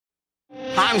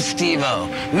I'm Steve-O.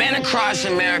 Men across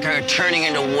America are turning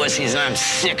into wussies, and I'm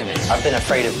sick of it. I've been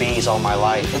afraid of bees all my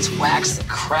life. Let's wax the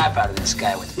crap out of this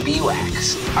guy with bee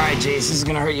wax. All right, Jace, this is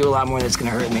gonna hurt you a lot more than it's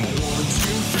gonna hurt me.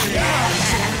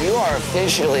 You are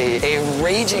officially a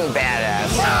raging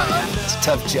badass. It's a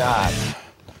tough job,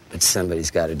 but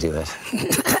somebody's got to do it.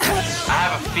 I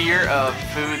have a fear of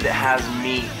food that has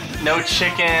meat. No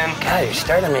chicken. God, you're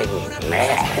starting to make me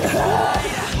mad.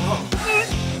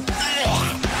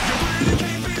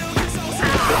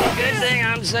 Good thing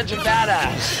I'm such a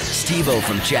badass. Steve-O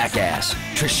from Jackass,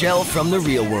 Trishelle from the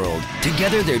real world.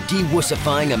 Together they're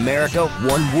de-wussifying America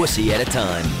one wussy at a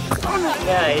time.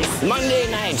 Nice. Monday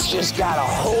nights just got a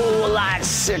whole lot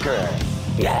sicker.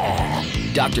 Yeah.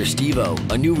 Doctor Steve-O,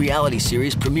 a new reality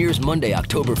series, premieres Monday,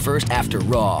 October 1st after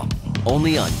Raw.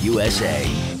 Only on USA.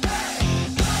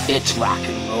 It's rock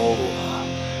and roll,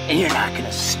 and you're not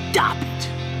gonna stop it.